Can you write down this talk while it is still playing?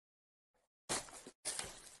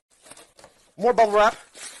More bubble wrap.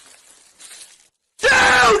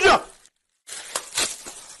 Dude!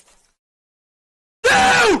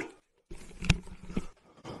 Dude!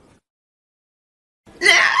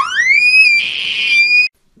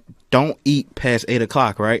 Don't eat past 8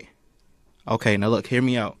 o'clock, right? Okay, now look, hear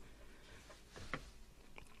me out.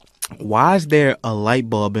 Why is there a light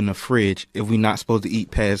bulb in the fridge if we're not supposed to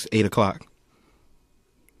eat past 8 o'clock?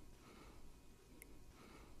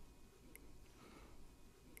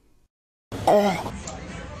 Oh,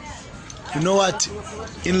 you know what?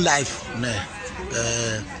 In life,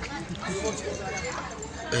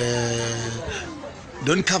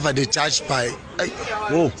 don't cover the charge by.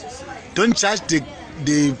 Whoa! Don't charge the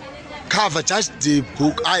cover. Charge the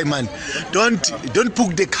book. Man, don't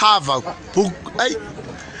book the cover. Book.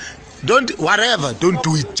 Don't whatever. Don't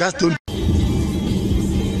do it. Just don't.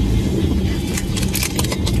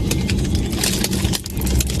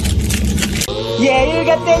 Yeah, you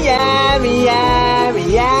got the yummy,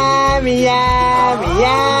 yummy, yummy, yummy,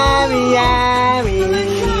 yummy, yummy.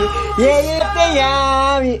 Yeah, you got the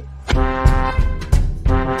yummy.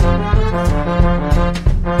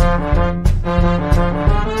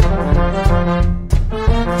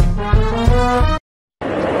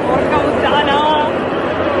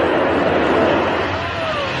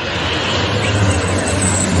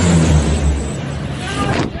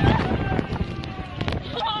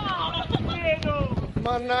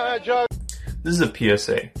 This is a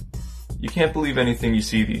PSA. You can't believe anything you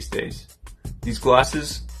see these days. These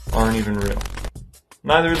glasses aren't even real.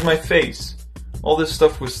 Neither is my face. All this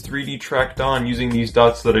stuff was 3D tracked on using these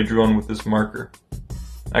dots that I drew on with this marker.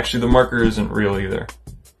 Actually, the marker isn't real either.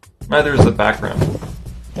 Neither is the background.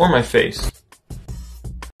 Or my face.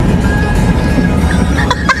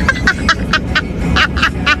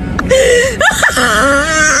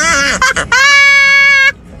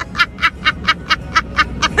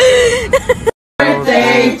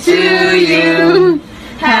 Birthday to you.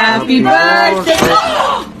 Happy birthday.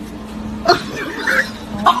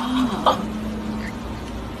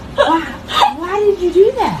 Why did you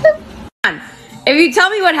do that? If you tell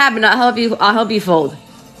me what happened, I'll help you fold.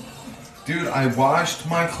 Dude, I washed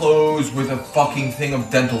my clothes with a fucking thing of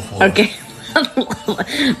dental floss. Okay.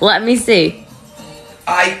 Let me see.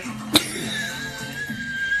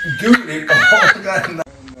 Dude, it all got in the...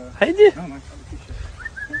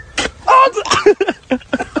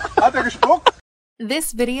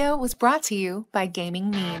 This video was brought to you by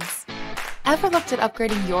Gaming Needs. Ever looked at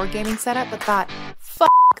upgrading your gaming setup but thought,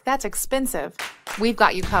 fuck, that's expensive? We've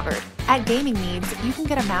got you covered. At Gaming Needs, you can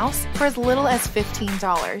get a mouse for as little as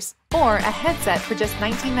 $15 or a headset for just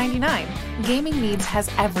 $19.99. Gaming Needs has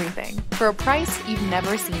everything for a price you've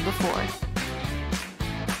never seen before.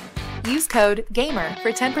 Use code GAMER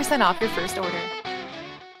for 10% off your first order.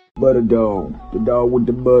 Butter dog, the dog with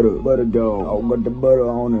the butter, butter dog. I got the butter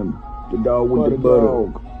on him, the dog with the butter.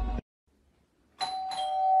 Dog.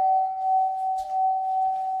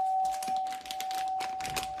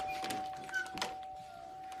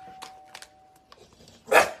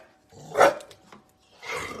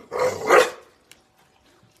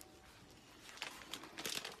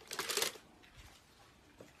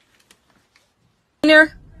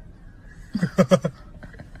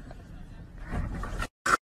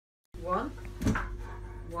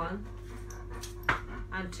 One,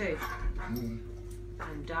 and two,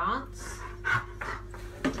 and dance,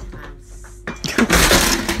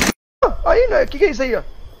 Aí, né? O que é isso aí, ó?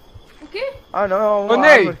 O quê? Ah, não. Ô,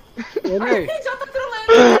 Ney! Ô, Ney! Já tá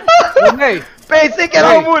trolando. Ô, Ney! Pensei que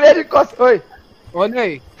era uma mulher de costas. Oi. Ô,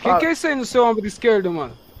 Ney! O que é isso aí no seu ombro esquerdo,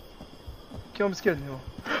 mano? Que ombro esquerdo, meu?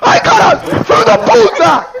 Ai, caralho! Filho da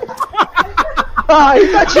puta! Ai,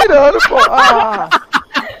 tá tirando, pô!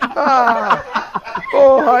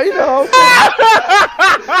 Porra, aí não, pô!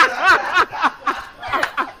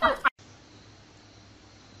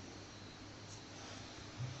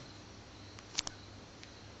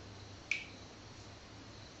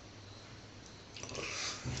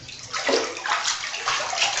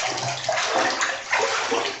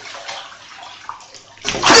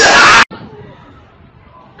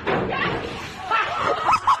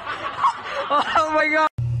 Oh my god!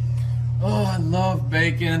 Oh, I love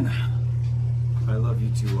bacon. I love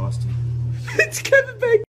you too, Austin. It's Kevin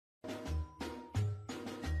Bacon!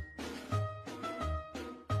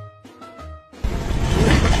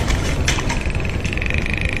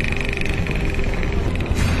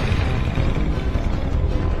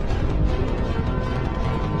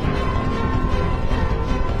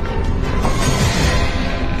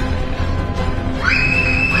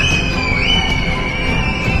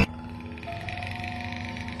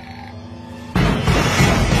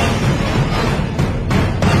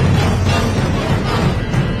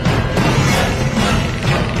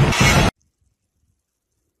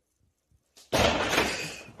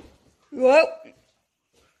 Whoa.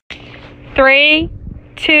 3,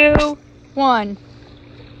 2, 1.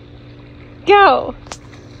 Go.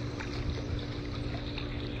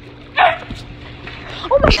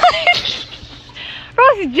 Oh my god!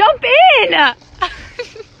 Ross, jump in!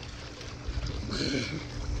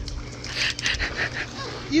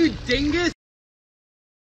 You dingus!